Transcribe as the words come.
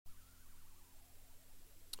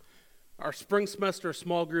Our spring semester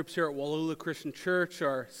small groups here at Wallula Christian Church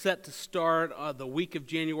are set to start the week of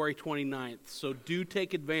January 29th. So do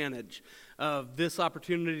take advantage of this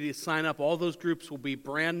opportunity to sign up. All those groups will be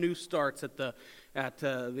brand new starts at the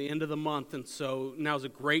end of the month, and so now's a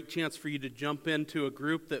great chance for you to jump into a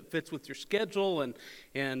group that fits with your schedule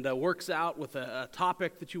and works out with a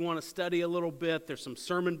topic that you want to study a little bit. There's some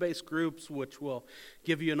sermon-based groups which will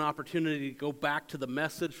give you an opportunity to go back to the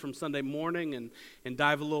message from Sunday morning and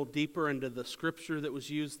dive a little deeper into the scripture that was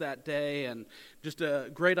used that day, and just a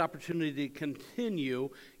great opportunity to continue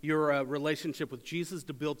your relationship with Jesus,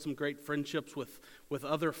 to build some great friendships with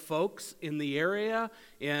other folks in the area,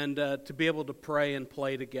 and to be able to pray and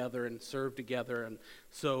play together and serve together. And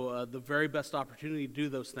so the very best opportunity to do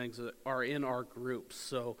those things are in our groups.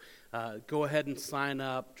 So go ahead and sign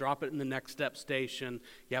up, drop it in the Next Step station.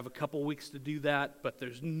 You have a couple weeks to do that, but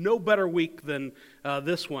there's no better week than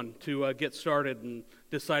this one to get started and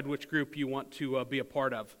decide which group you want to be a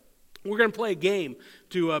part of. We're going to play a game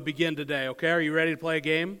to begin today, okay? Are you ready to play a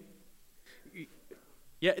game?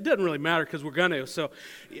 Yeah, it doesn't really matter because we're going to. So,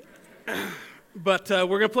 but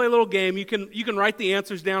we're going to play a little game. You can write the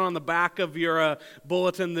answers down on the back of your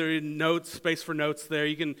bulletin. There are notes, space for notes there.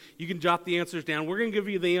 You can jot the answers down. We're going to give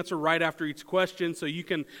you the answer right after each question, so you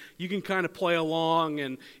can kind of play along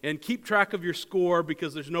and keep track of your score,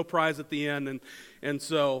 because there's no prize at the end. And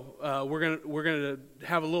so we're gonna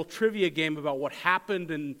have a little trivia game about what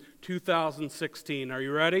happened in 2016. Are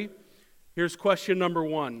you ready? Here's question number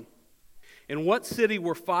 1. In what city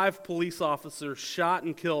were 5 police officers shot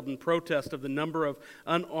and killed in protest of the number of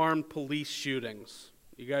unarmed police shootings?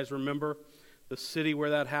 You guys remember the city where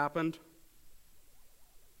that happened?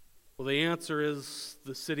 Well, the answer is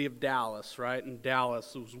the city of Dallas, right? In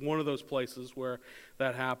Dallas, it was one of those places where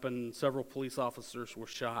that happened. Several police officers were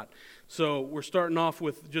shot. So we're starting off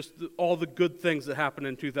with just all the good things that happened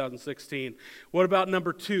in 2016. What about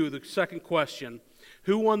number 2, the second question?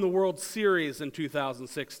 Who won the World Series in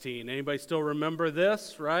 2016? Anybody still remember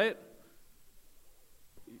this, right?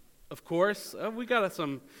 Of course. We got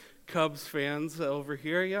some Cubs fans over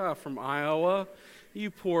here, yeah, from Iowa. You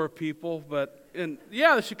poor people.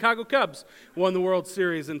 The Chicago Cubs won the World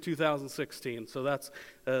Series in 2016, so that's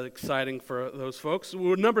exciting for those folks.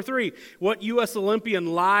 Number 3, what U.S.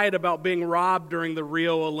 Olympian lied about being robbed during the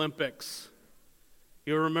Rio Olympics?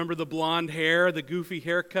 You remember the blonde hair, the goofy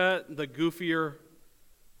haircut, the goofier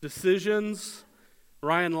decisions?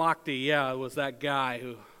 Ryan Lochte, it was that guy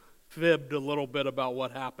who fibbed a little bit about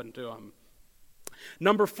what happened to him.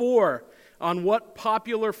 Number 4, on what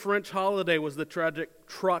popular French holiday was the tragic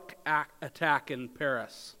truck attack in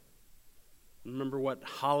Paris? Remember what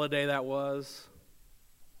holiday that was?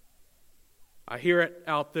 I hear it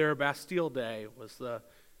out there, Bastille Day was the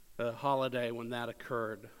holiday when that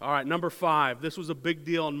occurred. All right, number 5, this was a big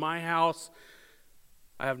deal in my house.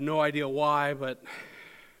 I have no idea why, but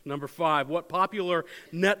number 5, what popular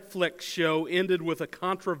Netflix show ended with a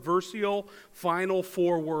controversial final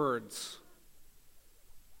 4 words?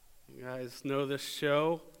 You guys know this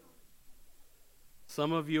show?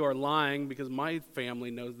 Some of you are lying because my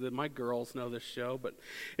family knows that, my girls know this show, but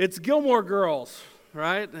it's Gilmore Girls,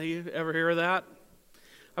 right? You ever hear of that?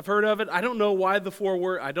 I've heard of it. I don't know why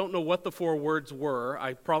I don't know what the 4 words were.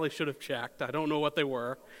 I probably should have checked. I don't know what they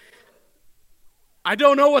were. I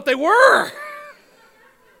don't know what they were!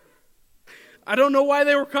 I don't know why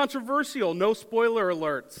they were controversial. No spoiler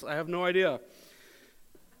alerts. I have no idea.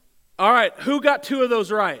 All right, who got 2 of those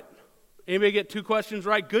right? Anybody get 2 questions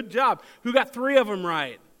right? Good job. Who got 3 of them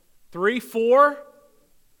right? 3, 4?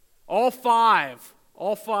 All 5.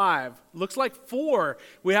 All 5. Looks like 4.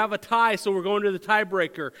 We have a tie, so we're going to the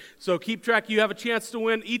tiebreaker. So keep track. You have a chance to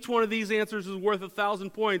win. Each one of these answers is worth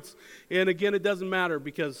 1,000 points. And again, it doesn't matter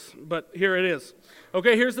but here it is.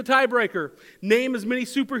 Okay, here's the tiebreaker. Name as many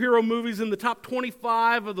superhero movies in the top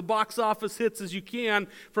 25 of the box office hits as you can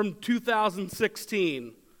from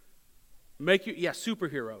 2016.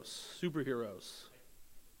 Superheroes.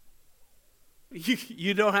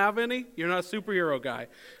 You don't have any? You're not a superhero guy.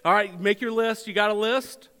 All right, make your list. You got a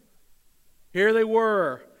list? Here they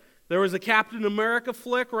were. There was a Captain America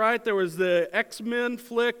flick, right? There was the X-Men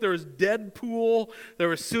flick. There was Deadpool. There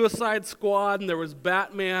was Suicide Squad. And there was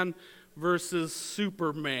Batman versus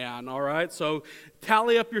Superman, all right? So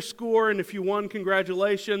tally up your score, and if you won,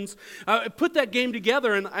 congratulations. I put that game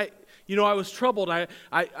together, and I was troubled. I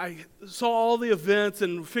saw all the events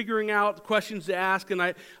and figuring out questions to ask, and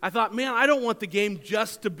I thought, man, I don't want the game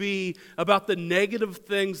just to be about the negative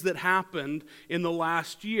things that happened in the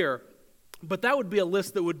last year. But that would be a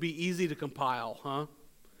list that would be easy to compile, huh?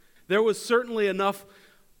 There was certainly enough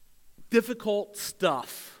difficult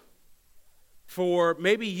stuff for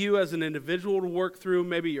maybe you as an individual to work through.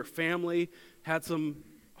 Maybe your family had some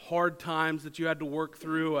hard times that you had to work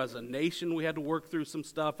through. As a nation, we had to work through some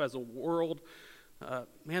stuff. As a world,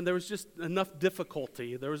 there was just enough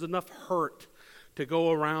difficulty. There was enough hurt to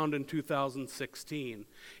go around in 2016.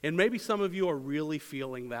 And maybe some of you are really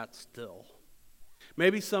feeling that still.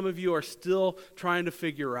 Maybe some of you are still trying to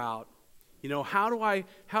figure out, how do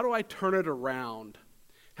I turn it around?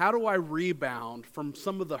 How do I rebound from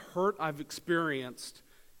some of the hurt I've experienced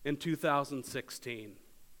in 2016?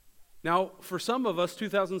 Now, for some of us,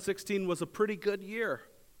 2016 was a pretty good year.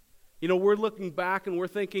 We're looking back and we're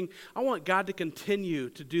thinking, I want God to continue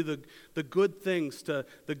to do the good things, to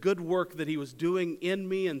the good work that he was doing in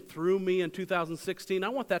me and through me in 2016. I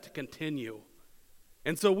want that to continue.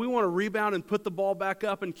 And so we want to rebound and put the ball back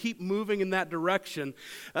up and keep moving in that direction.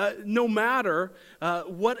 No matter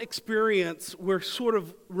what experience we're sort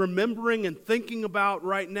of remembering and thinking about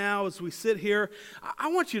right now as we sit here,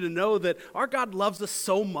 I want you to know that our God loves us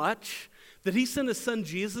so much that he sent his son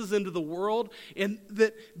Jesus into the world, and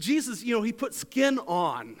that Jesus, he put skin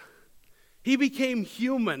on. He became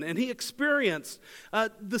human, and he experienced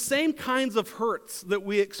the same kinds of hurts that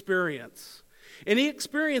we experience. And he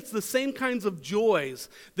experienced the same kinds of joys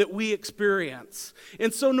that we experience.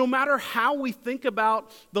 And so no matter how we think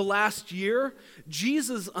about the last year,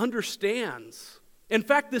 Jesus understands. In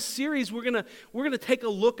fact, this series, we're gonna take a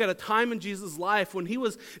look at a time in Jesus' life when he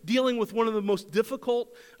was dealing with one of the most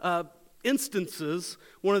difficult instances,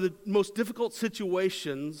 one of the most difficult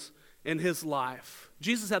situations in his life.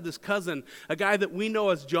 Jesus had this cousin, a guy that we know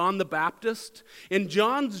as John the Baptist, and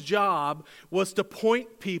John's job was to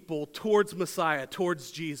point people towards Messiah, towards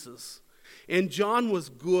Jesus. And John was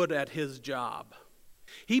good at his job.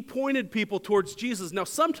 He pointed people towards Jesus. Now,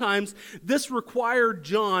 sometimes this required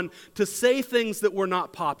John to say things that were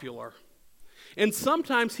not popular. And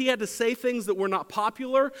sometimes he had to say things that were not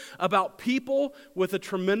popular about people with a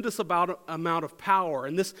tremendous amount of power.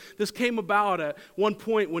 And this came about at one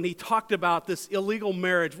point when he talked about this illegal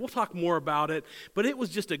marriage. We'll talk more about it, but it was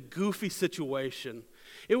just a goofy situation.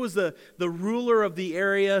 It was the ruler of the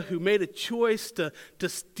area who made a choice to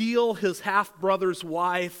steal his half-brother's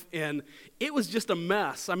wife, and it was just a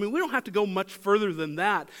mess. I mean, we don't have to go much further than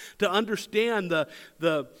that to understand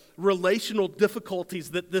the relational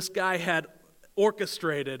difficulties that this guy had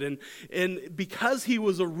orchestrated, and because he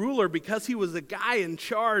was a ruler, because he was a guy in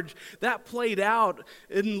charge, that played out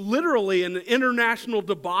in literally an international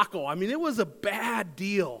debacle. I mean, it was a bad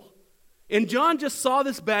deal. And John just saw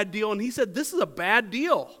this bad deal and he said, this is a bad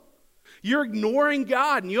deal. You're ignoring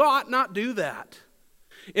God and you ought not do that.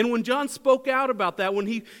 And when John spoke out about that, when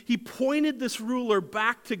he pointed this ruler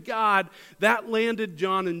back to God, that landed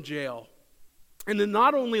John in jail. And it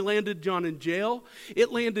not only landed John in jail,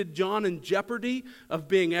 it landed John in jeopardy of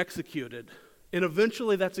being executed. And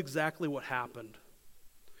eventually that's exactly what happened.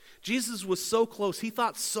 Jesus was so close, he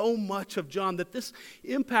thought so much of John that this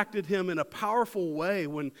impacted him in a powerful way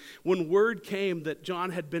when word came that John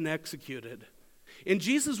had been executed. And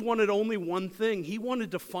Jesus wanted only one thing. He wanted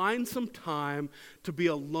to find some time to be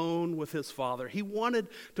alone with his Father. He wanted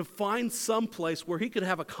to find some place where he could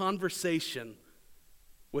have a conversation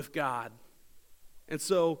with God. And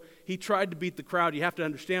so he tried to beat the crowd. You have to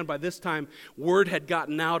understand, by this time, word had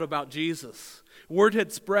gotten out about Jesus. Word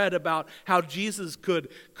had spread about how Jesus could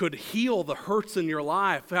heal the hurts in your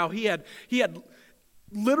life, how he had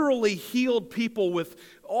literally healed people with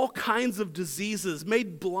all kinds of diseases,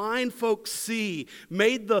 made blind folks see,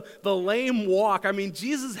 made the lame walk. I mean,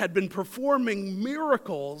 Jesus had been performing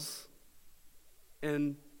miracles,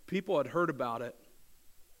 and people had heard about it.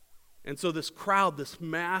 And so this crowd, this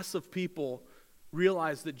mass of people,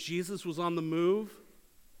 realized that Jesus was on the move,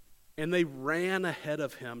 and they ran ahead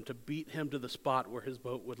of him to beat him to the spot where his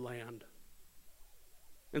boat would land.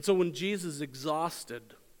 And so when Jesus,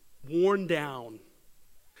 exhausted, worn down,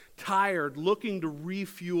 tired, looking to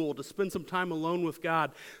refuel, to spend some time alone with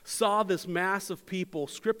God, saw this mass of people,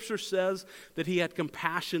 Scripture says that he had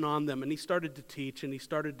compassion on them, and he started to teach, and he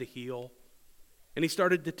started to heal, and he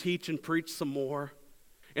started to teach and preach some more.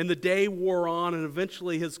 And the day wore on, and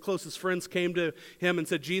eventually his closest friends came to him and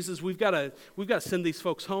said, Jesus, we've got to send these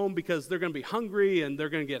folks home because they're going to be hungry and they're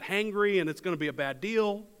going to get hangry and it's going to be a bad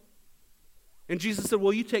deal. And Jesus said,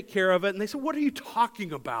 well, you take care of it. And they said, what are you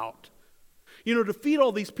talking about? To feed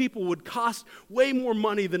all these people would cost way more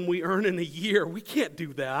money than we earn in a year. We can't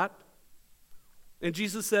do that. And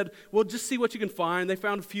Jesus said, well, just see what you can find. They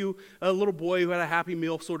found a little boy who had a Happy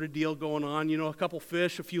Meal sort of deal going on, a couple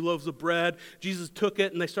fish, a few loaves of bread. Jesus took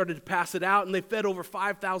it and they started to pass it out, and they fed over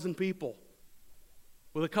 5,000 people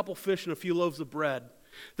with a couple fish and a few loaves of bread.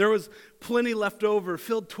 There was plenty left over,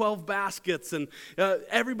 filled 12 baskets, and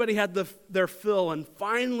everybody had their fill. And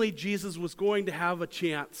finally, Jesus was going to have a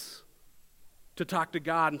chance to talk to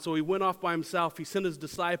God. And so he went off by himself. He sent his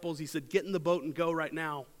disciples. He said, get in the boat and go right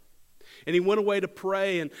now. And he went away to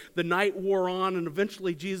pray, and the night wore on, and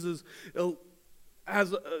eventually Jesus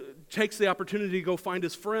takes the opportunity to go find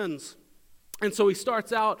his friends. And so he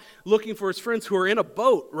starts out looking for his friends who are in a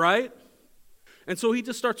boat, right? And so he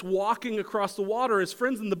just starts walking across the water. His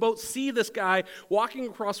friends in the boat see this guy walking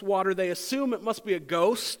across water. They assume it must be a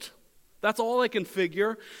ghost. That's all they can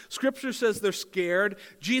figure. Scripture says they're scared.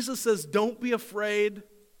 Jesus says, don't be afraid.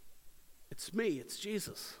 It's me, it's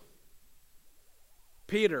Jesus.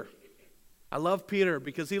 Peter. I love Peter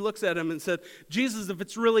because he looks at him and said, Jesus, if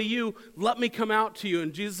it's really you, let me come out to you.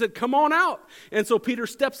 And Jesus said, come on out. And so Peter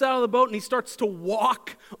steps out of the boat and he starts to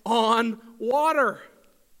walk on water.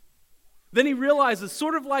 Then he realizes,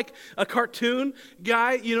 sort of like a cartoon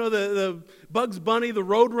guy, you know, the Bugs Bunny, the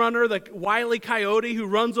Roadrunner, the Wile E. Coyote who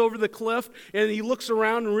runs over the cliff, and he looks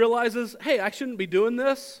around and realizes, hey, I shouldn't be doing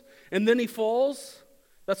this. And then he falls.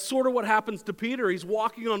 That's sort of what happens to Peter. He's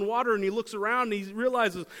walking on water and he looks around and he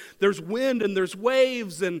realizes there's wind and there's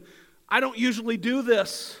waves and I don't usually do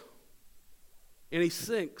this. And he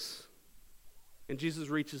sinks. And Jesus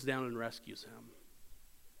reaches down and rescues him.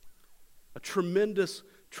 A tremendous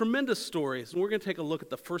story. And we're going to take a look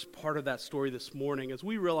at the first part of that story this morning as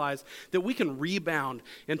we realize that we can rebound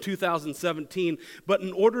in 2017. But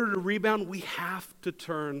in order to rebound, we have to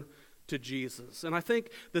turn to Jesus. And I think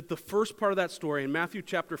that the first part of that story in Matthew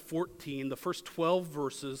chapter 14, the first 12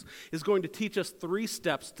 verses, is going to teach us 3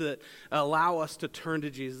 steps to allow us to turn to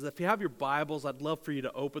Jesus. If you have your Bibles, I'd love for you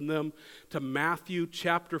to open them to Matthew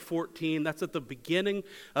chapter 14. That's at the beginning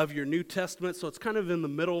of your New Testament, so it's kind of in the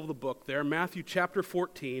middle of the book there. Matthew chapter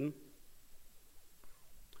 14.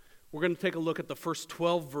 We're going to take a look at the first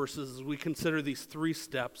 12 verses as we consider these 3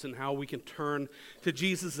 steps and how we can turn to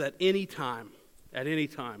Jesus at any time. At any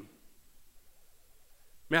time.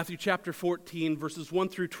 Matthew chapter 14, verses 1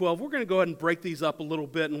 through 12. We're going to go ahead and break these up a little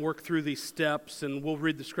bit and work through these steps, and we'll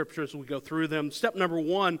read the scripture as we go through them. Step number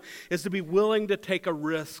 1 is to be willing to take a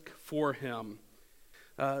risk for him.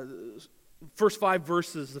 First 5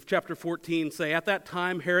 verses of chapter 14 say, at that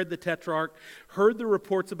time Herod the Tetrarch heard the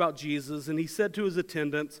reports about Jesus, and he said to his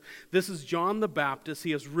attendants, this is John the Baptist,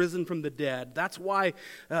 he has risen from the dead. That's why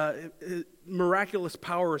miraculous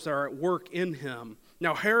powers are at work in him.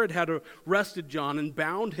 Now Herod had arrested John and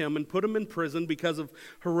bound him and put him in prison because of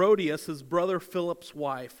Herodias, his brother Philip's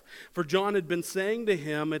wife. For John had been saying to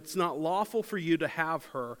him, it's not lawful for you to have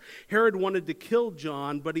her. Herod wanted to kill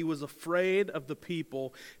John, but he was afraid of the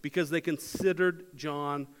people because they considered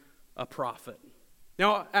John a prophet.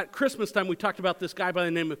 Now, at Christmas time, we talked about this guy by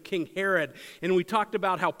the name of King Herod, and we talked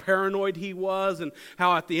about how paranoid he was and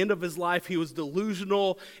how at the end of his life he was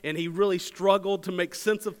delusional and he really struggled to make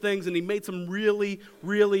sense of things, and he made some really,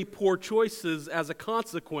 really poor choices as a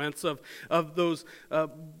consequence of those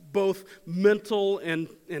both mental and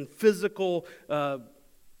physical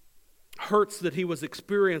hurts that he was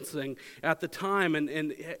experiencing at the time,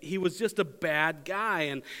 and he was just a bad guy.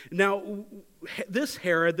 And now this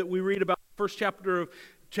Herod that we read about first chapter of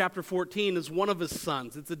chapter 14 is one of his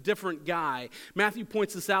sons. It's a different guy. Matthew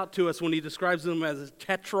points this out to us when he describes him as a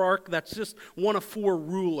tetrarch. That's just one of 4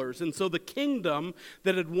 rulers. And so the kingdom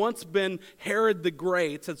that had once been Herod the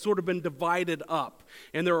Great had sort of been divided up.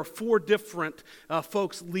 And there are 4 different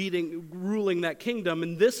folks ruling that kingdom.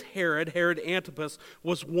 And this Herod Antipas,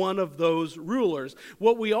 was one of those rulers.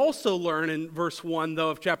 What we also learn in verse 1, though,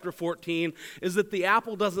 of chapter 14 is that the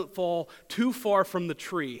apple doesn't fall too far from the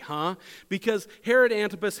tree, Because Herod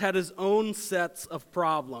Antipas had his own sets of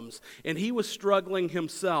problems, and he was struggling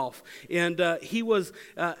himself. And he was,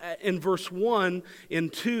 in verse 1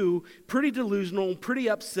 and 2, pretty delusional, pretty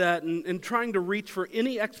upset, and trying to reach for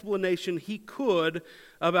any explanation he could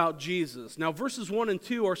about Jesus. Now, verses 1 and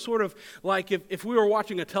 2 are sort of like if we were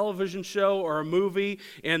watching a television show or a movie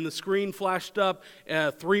and the screen flashed up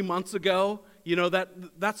 3 months ago. You know,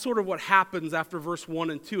 that's sort of what happens after verse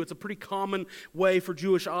 1 and 2. It's a pretty common way for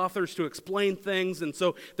Jewish authors to explain things. And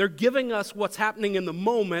so they're giving us what's happening in the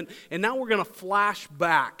moment, and now we're going to flash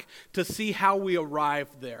back to see how we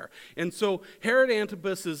arrived there. And so Herod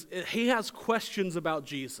Antipas, he has questions about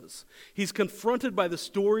Jesus. He's confronted by the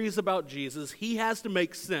stories about Jesus. He has to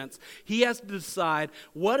make sense. He has to decide,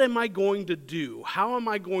 what am I going to do? How am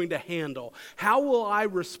I going to handle? How will I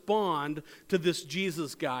respond to this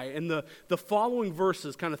Jesus guy? And the following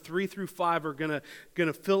verses, kind of 3 through 5, are going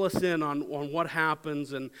to fill us in on what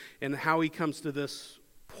happens and how he comes to this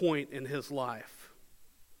point in his life.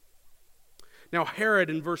 Now Herod,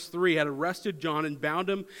 in verse 3, had arrested John and bound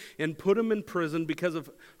him and put him in prison because of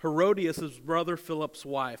Herodias, his brother Philip's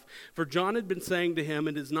wife. For John had been saying to him,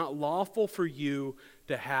 "It is not lawful for you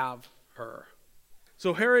to have her."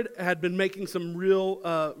 So Herod had been making some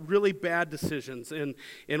really bad decisions, and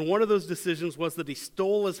one of those decisions was that he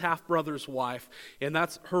stole his half-brother's wife, and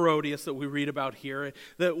that's Herodias that we read about here.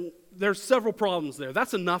 There's several problems there.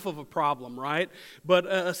 That's enough of a problem, right? But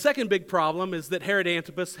a second big problem is that Herod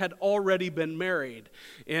Antipas had already been married,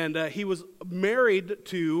 and he was married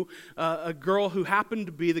to a girl who happened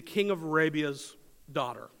to be the king of Arabia's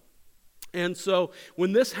daughter. And so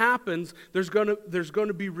when this happens, there's going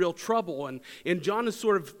to be real trouble. And John has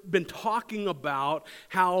sort of been talking about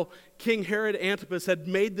how King Herod Antipas had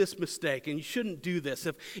made this mistake, and you shouldn't do this.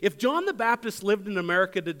 If John the Baptist lived in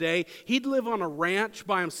America today, he'd live on a ranch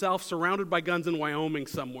by himself surrounded by guns in Wyoming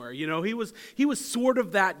somewhere. You know, he was sort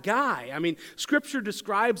of that guy. I mean, Scripture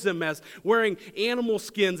describes him as wearing animal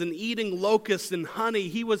skins and eating locusts and honey.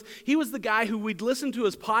 He was the guy who we'd listen to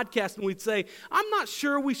his podcast and we'd say, "I'm not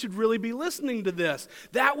sure we should really be listening to this."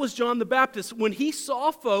 That was John the Baptist. When he saw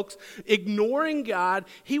folks ignoring God,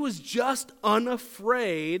 he was just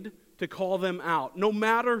unafraid to call them out, no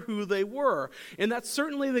matter who they were. And that's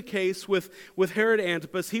certainly the case with Herod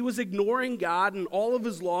Antipas. He was ignoring God and all of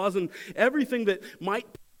his laws and everything that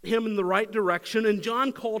might put him in the right direction, and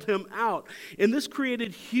John called him out. And this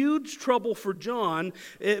created huge trouble for John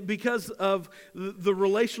because of the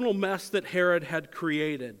relational mess that Herod had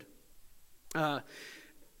created.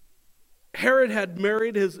 Herod had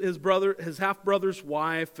married his half-brother's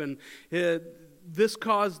wife, and this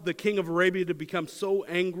caused the king of Arabia to become so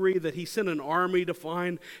angry that he sent an army to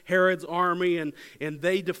find Herod's army, and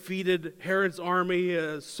they defeated Herod's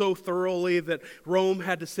army so thoroughly that Rome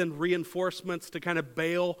had to send reinforcements to kind of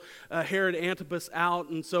bail Herod Antipas out.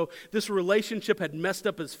 And so this relationship had messed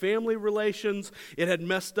up his family relations. It had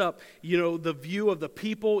messed up, the view of the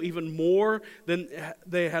people even more than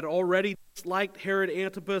they had already disliked Herod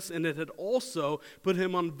Antipas, and it had also put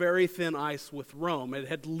him on very thin ice with Rome. It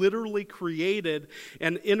had literally created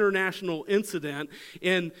an international incident,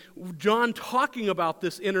 and John talking about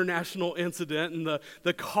this international incident and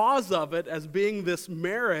the cause of it as being this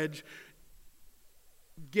marriage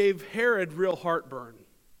gave Herod real heartburn.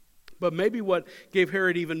 But maybe what gave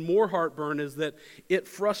Herod even more heartburn is that it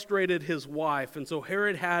frustrated his wife, and so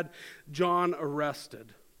Herod had John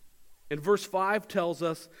arrested. And verse 5 tells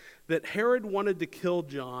us that Herod wanted to kill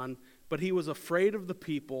John, but he was afraid of the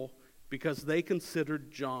people because they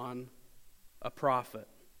considered John a prophet.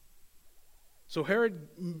 So Herod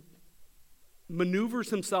maneuvers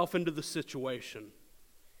himself into the situation,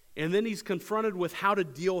 and then he's confronted with how to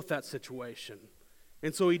deal with that situation.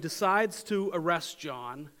 And so he decides to arrest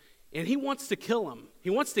John, and he wants to kill him. He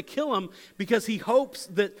wants to kill him because he hopes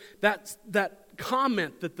that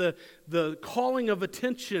comment, that the calling of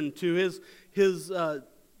attention to his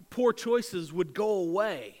poor choices would go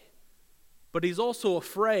away. But he's also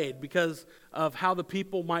afraid because of how the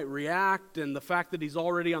people might react and the fact that he's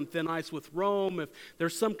already on thin ice with Rome. If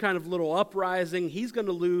there's some kind of little uprising, he's going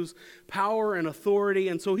to lose power and authority.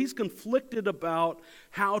 And so he's conflicted about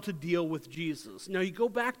how to deal with Jesus. Now you go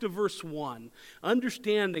back to verse 1,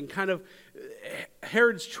 understanding kind of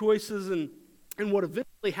Herod's choices and what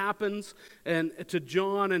eventually happens and to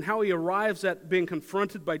John and how he arrives at being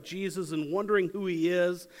confronted by Jesus and wondering who he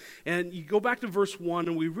is. And you go back to verse 1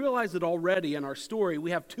 and we realize that already in our story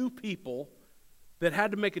we have two people that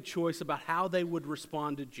had to make a choice about how they would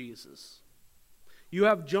respond to Jesus. You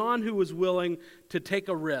have John, who was willing to take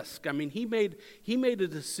a risk. I mean, he made a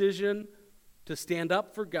decision to stand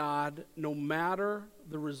up for God no matter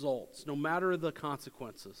the results, no matter the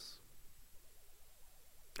consequences.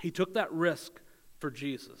 He took that risk for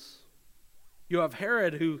Jesus. You have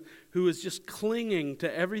Herod who is just clinging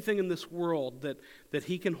to everything in this world that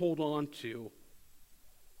he can hold on to,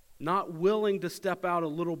 not willing to step out a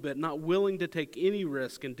little bit, not willing to take any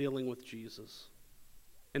risk in dealing with Jesus.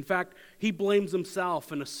 In fact, he blames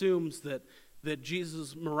himself and assumes that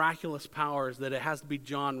Jesus' miraculous powers, that it has to be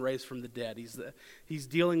John raised from the dead. He's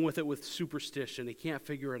dealing with it with superstition. He can't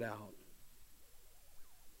figure it out.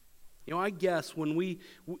 I guess when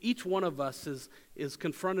each one of us is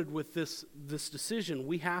confronted with this decision,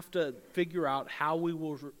 we have to figure out how we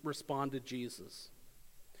will respond to Jesus.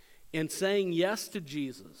 And saying yes to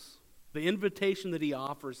Jesus, the invitation that he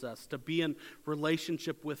offers us to be in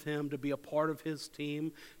relationship with him, to be a part of his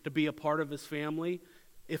team, to be a part of his family,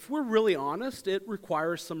 if we're really honest, it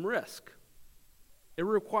requires some risk. It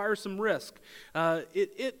requires some risk.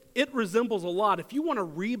 It resembles a lot. If you want to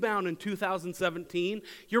rebound in 2017,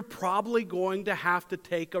 you're probably going to have to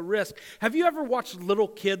take a risk. Have you ever watched little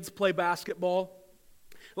kids play basketball?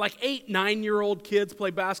 Like 8, 9-year-old kids play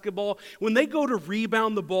basketball. When they go to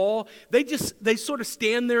rebound the ball, they sort of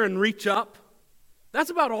stand there and reach up. That's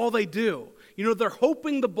about all they do. You know, they're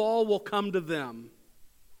hoping the ball will come to them.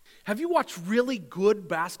 Have you watched really good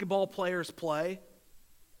basketball players play?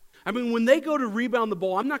 I mean, when they go to rebound the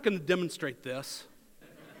ball, I'm not going to demonstrate this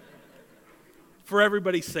for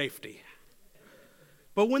everybody's safety.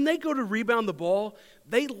 But when they go to rebound the ball,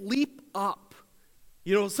 they leap up.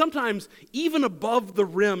 You know, sometimes even above the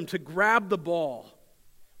rim to grab the ball.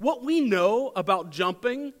 What we know about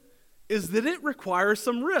jumping is that it requires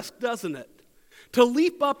some risk, doesn't it? To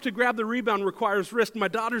leap up to grab the rebound requires risk. My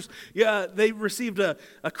daughters, they received a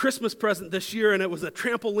Christmas present this year, and it was a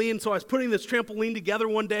trampoline. So I was putting this trampoline together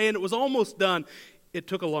one day, and it was almost done. It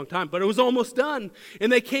took a long time, but it was almost done.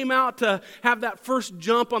 And they came out to have that first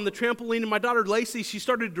jump on the trampoline, and my daughter Lacey, she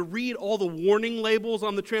started to read all the warning labels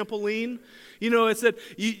on the trampoline. You know, it said,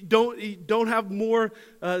 you don't have more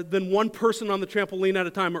than one person on the trampoline at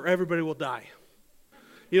a time, or everybody will die.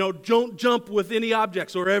 You know, don't jump with any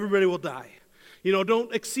objects, or everybody will die. You know,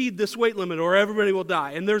 don't exceed this weight limit or everybody will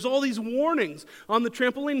die. And there's all these warnings on the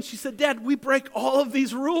trampoline. And she said, Dad, we break all of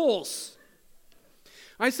these rules.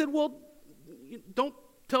 I said, well, don't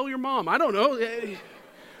tell your mom. I don't know.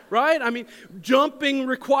 Right? I mean, jumping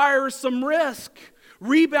requires some risk.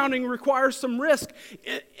 Rebounding requires some risk.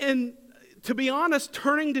 And to be honest,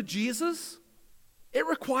 turning to Jesus, it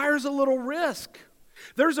requires a little risk.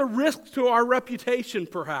 There's a risk to our reputation,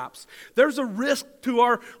 perhaps. There's a risk to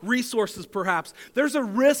our resources, perhaps. There's a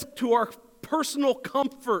risk to our personal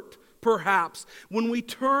comfort, perhaps, when we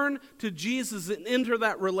turn to Jesus and enter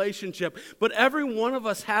that relationship. But every one of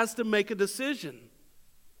us has to make a decision.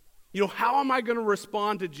 You know, how am I going to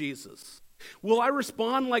respond to Jesus? Will I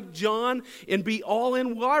respond like John and be all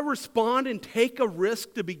in? Will I respond and take a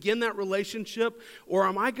risk to begin that relationship? Or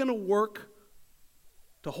am I going to work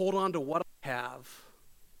to hold on to what I have?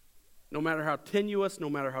 No matter how tenuous, no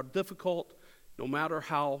matter how difficult, no matter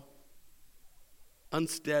how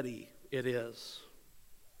unsteady it is.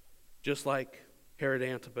 Just like Herod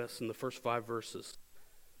Antipas in the first 5 verses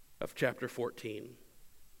of chapter 14.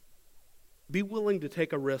 Be willing to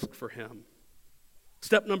take a risk for him.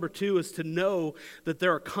 Step number 2 is to know that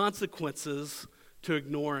there are consequences to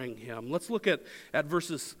ignoring him. Let's look at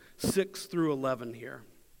verses 6 through 11 here.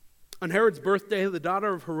 On Herod's birthday, the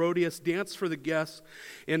daughter of Herodias danced for the guests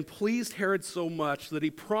and pleased Herod so much that he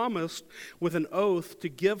promised with an oath to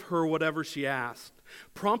give her whatever she asked.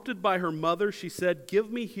 Prompted by her mother, she said, "Give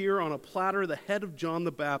me here on a platter the head of John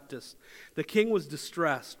the Baptist." The king was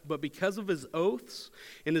distressed, but because of his oaths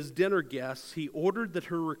and his dinner guests, he ordered that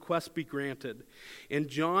her request be granted. And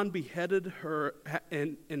John beheaded her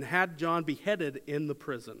and had John beheaded in the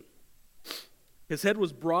prison. His head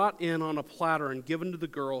was brought in on a platter and given to the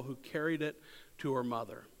girl who carried it to her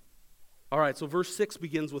mother. All right, so verse 6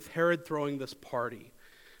 begins with Herod throwing this party,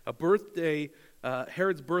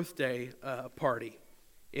 Herod's birthday party.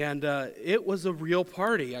 And it was a real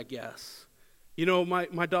party, I guess. You know,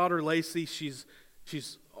 my daughter Lacey, she's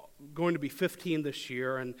going to be 15 this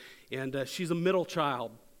year, and she's a middle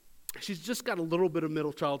child. She's just got a little bit of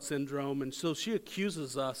middle child syndrome, and so she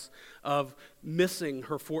accuses us of missing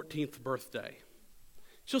her 14th birthday.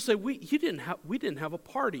 She'll say, we didn't have a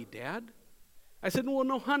party, Dad. I said, well,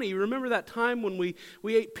 no, honey, remember that time when we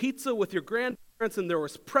ate pizza with your grandparents and there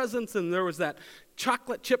was presents and there was that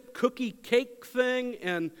chocolate chip cookie cake thing,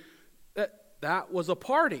 and that was a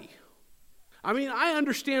party. I mean, I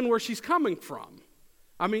understand where she's coming from.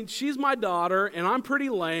 I mean, she's my daughter, and I'm pretty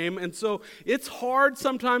lame, and so it's hard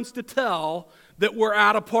sometimes to tell that we're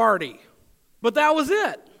at a party. But that was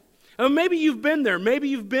it. And maybe you've been there. Maybe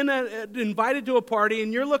you've been invited to a party,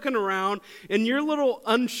 and you're looking around, and you're a little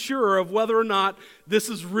unsure of whether or not this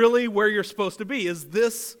is really where you're supposed to be. Is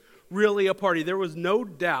this really a party? There was no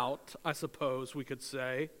doubt, I suppose we could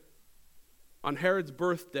say, on Herod's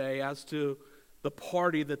birthday as to the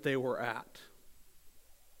party that they were at.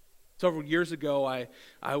 Several years ago,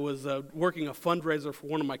 I was working a fundraiser for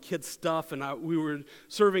one of my kids' stuff, and we were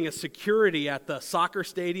serving as security at the soccer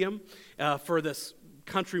stadium for this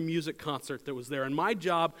country music concert that was there. And my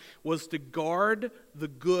job was to guard the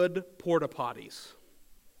good porta potties.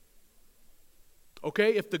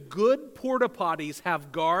 Okay, if the good porta potties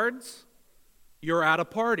have guards, you're at a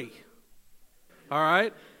party. All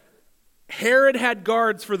right? Herod had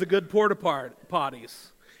guards for the good porta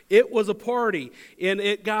potties. It was a party, and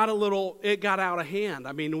it got out of hand.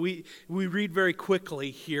 I mean, we read very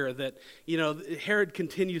quickly here that, Herod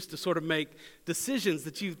continues to sort of make decisions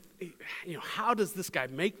that how does this guy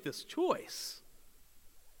make this choice?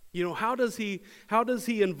 How does he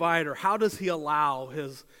invite her? How does he allow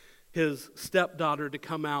his stepdaughter to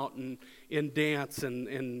come out and dance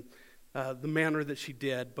in the manner that she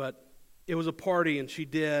did? But it was a party, and she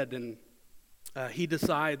did, and he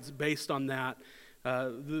decides based on that.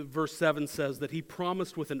 Verse 7 says that he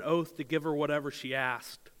promised with an oath to give her whatever she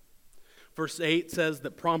asked. Verse 8 says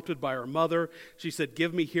that prompted by her mother, she said,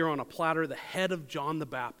 "Give me here on a platter the head of John the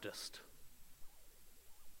Baptist."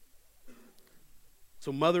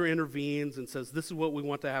 So mother intervenes and says, "This is what we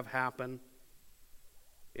want to have happen."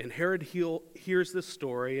 And Herod hears this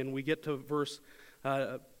story, and we get to verse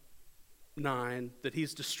 9, that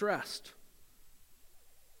he's distressed.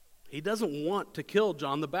 He doesn't want to kill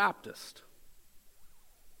John the Baptist.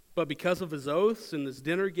 But because of his oaths and his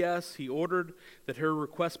dinner guests, he ordered that her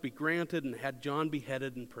request be granted and had John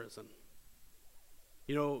beheaded in prison.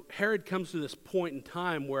 Herod comes to this point in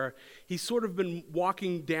time where he's sort of been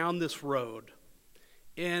walking down this road.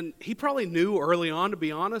 And he probably knew early on, to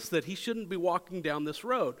be honest, that he shouldn't be walking down this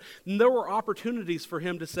road. And there were opportunities for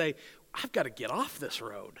him to say, I've got to get off this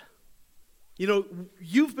road.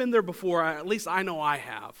 You've been there before, at least I know I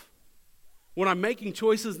have. When I'm making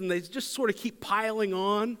choices and they just sort of keep piling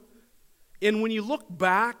on. And when you look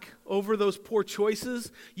back over those poor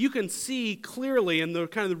choices, you can see clearly in the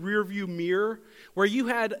kind of the rear view mirror where you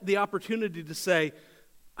had the opportunity to say,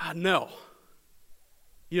 no.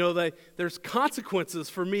 There's consequences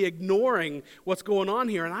for me ignoring what's going on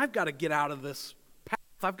here, and I've got to get out of this path.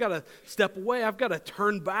 I've got to step away. I've got to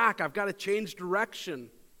turn back. I've got to change direction.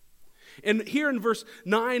 And here in verse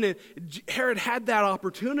 9, Herod had that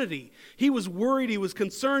opportunity. He was worried. He was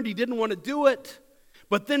concerned. He didn't want to do it.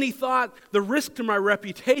 But then he thought, the risk to my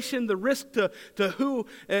reputation, the risk to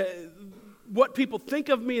what people think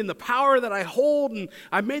of me and the power that I hold, and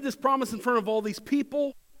I made this promise in front of all these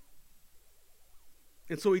people.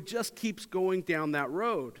 And so he just keeps going down that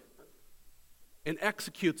road and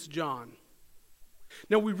executes John.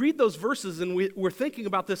 Now we read those verses and we're thinking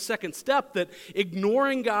about this second step, that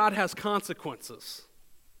ignoring God has consequences.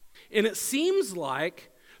 And it seems like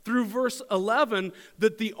through verse 11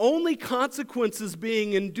 that the only consequences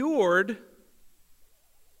being endured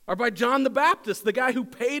are by John the Baptist, the guy who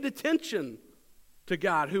paid attention to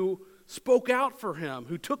God, who spoke out for him,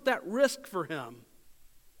 who took that risk for him.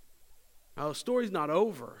 Now the story's not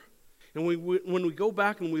over. And when we go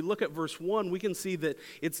back and we look at verse 1, we can see that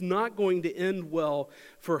it's not going to end well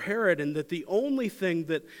for Herod, and that the only thing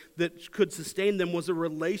that could sustain them was a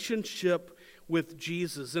relationship with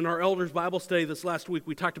Jesus. In our elders' Bible study this last week,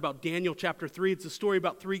 we talked about Daniel chapter 3. It's a story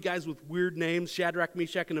about three guys with weird names, Shadrach,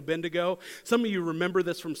 Meshach, and Abednego. Some of you remember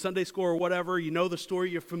this from Sunday school or whatever. You know the story.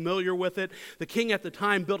 You're familiar with it. The king at the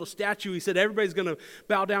time built a statue. He said, everybody's going to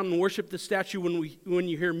bow down and worship the statue when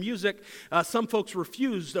you hear music. Some folks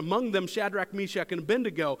refused, among them Shadrach, Meshach, and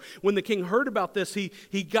Abednego. When the king heard about this,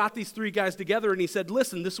 he got these three guys together and he said,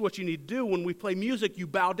 listen, this is what you need to do. When we play music, you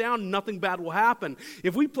bow down and nothing bad will happen.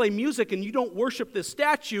 If we play music and you don't worship this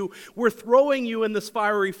statue, we're throwing you in this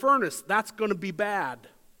fiery furnace. That's going to be bad.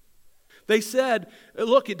 They said,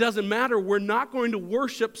 look, it doesn't matter. We're not going to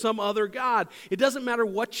worship some other God. It doesn't matter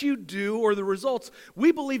what you do or the results.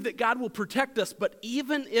 We believe that God will protect us, but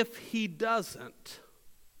even if he doesn't,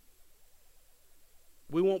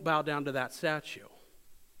 we won't bow down to that statue.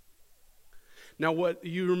 Now, what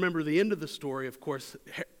you remember the end of the story, of course,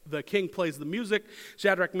 the king plays the music.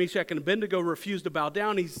 Shadrach, Meshach, and Abednego refuse to bow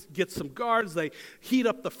down. He gets some guards. They heat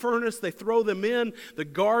up the furnace. They throw them in. The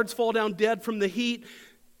guards fall down dead from the heat.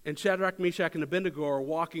 And Shadrach, Meshach, and Abednego are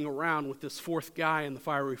walking around with this fourth guy in the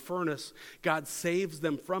fiery furnace. God saves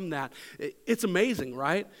them from that. It's amazing,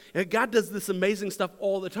 right? And God does this amazing stuff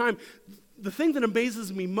all the time. The thing that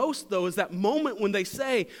amazes me most, though, is that moment when they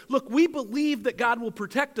say, look, we believe that God will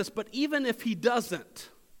protect us, but even if he doesn't,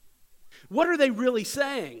 what are they really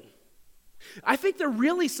saying? I think they're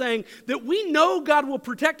really saying that we know God will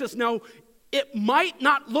protect us. Now, it might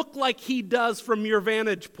not look like he does from your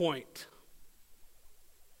vantage point,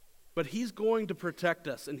 but he's going to protect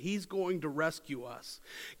us and he's going to rescue us.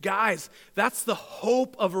 Guys, that's the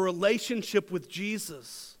hope of a relationship with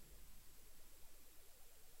Jesus.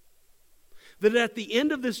 That at the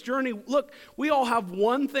end of this journey, look, we all have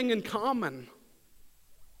one thing in common.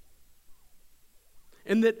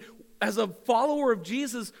 And that as a follower of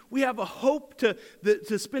Jesus, we have a hope to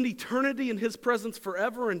spend eternity in his presence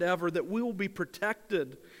forever and ever, that we will be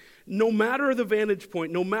protected no matter the vantage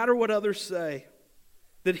point, no matter what others say,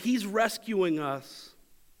 that he's rescuing us.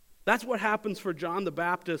 That's what happens for John the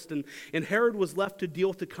Baptist, and Herod was left to deal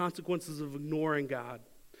with the consequences of ignoring God.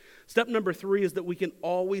 Step number 3 is that we can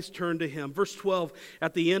always turn to him. Verse 12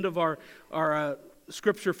 at the end of our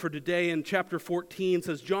scripture for today in chapter 14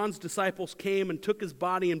 says, John's disciples came and took his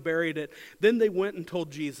body and buried it. Then they went and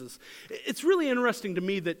told Jesus. It's really interesting to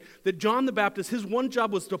me that John the Baptist, his one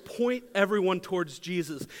job was to point everyone towards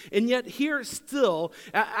Jesus. And yet here still,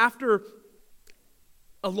 after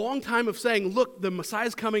a long time of saying, look, the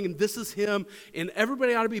Messiah's coming and this is him and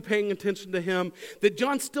everybody ought to be paying attention to him, that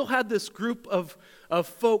John still had this group of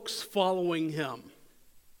folks following him.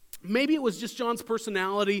 Maybe it was just John's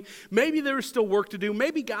personality. Maybe there was still work to do.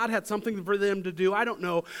 Maybe God had something for them to do. I don't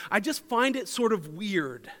know. I just find it sort of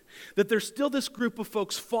weird that there's still this group of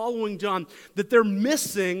folks following John, that they're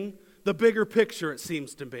missing the bigger picture, it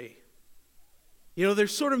seems to be. You know, they're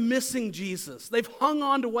sort of missing Jesus. They've hung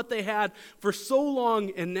on to what they had for so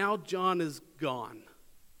long, and now John is gone.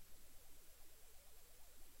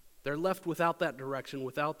 They're left without that direction,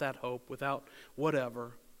 without that hope, without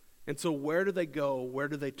whatever. And so where do they go? Where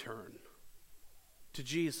do they turn? To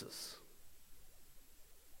Jesus.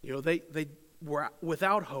 You know, they were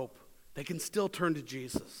without hope. They can still turn to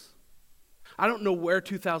Jesus. I don't know where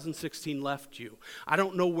 2016 left you. I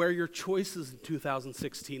don't know where your choices in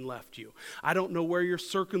 2016 left you. I don't know where your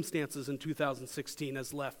circumstances in 2016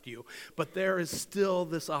 has left you. But there is still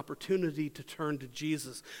this opportunity to turn to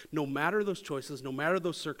Jesus. No matter those choices, no matter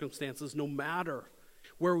those circumstances, no matter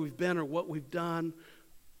where we've been or what we've done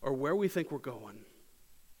or where we think we're going.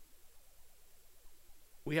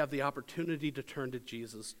 We have the opportunity to turn to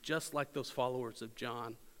Jesus, just like those followers of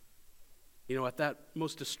John. You know, at that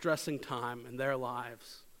most distressing time in their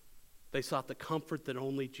lives, they sought the comfort that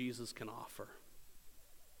only Jesus can offer.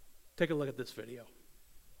 Take a look at this video.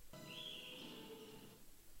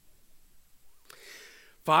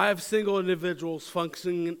 5 single individuals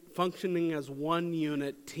functioning as one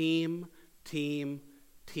unit, team.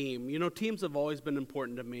 You know, teams have always been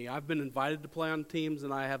important to me. I've been invited to play on teams,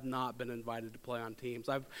 and I have not been invited to play on teams.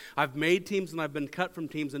 I've made teams, and I've been cut from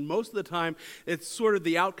teams, and most of the time, it's sort of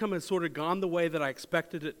the outcome has sort of gone the way that I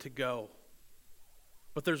expected it to go.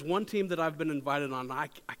 But there's one team that I've been invited on, and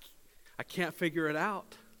I can't figure it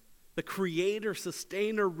out. The creator,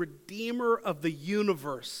 sustainer, redeemer of the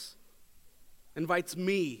universe invites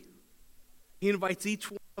me. He invites each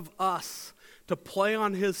one of us to play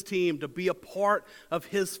on his team, to be a part of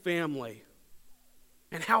his family.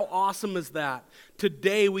 And how awesome is that?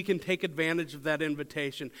 Today we can take advantage of that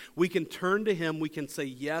invitation. We can turn to him. We can say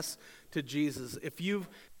yes to Jesus. If you've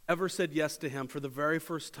ever said yes to him for the very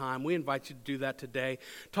first time, we invite you to do that today.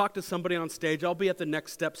 Talk to somebody on stage. I'll be at the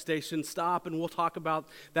Next Step station. Stop and we'll talk about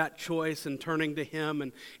that choice and turning to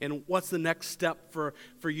him and what's the next step for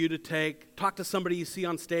you to take. Talk to somebody you see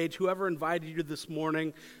on stage, whoever invited you this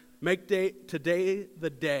morning. Make today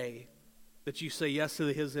the day that you say yes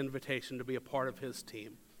to his invitation to be a part of his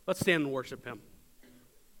team. Let's stand and worship him.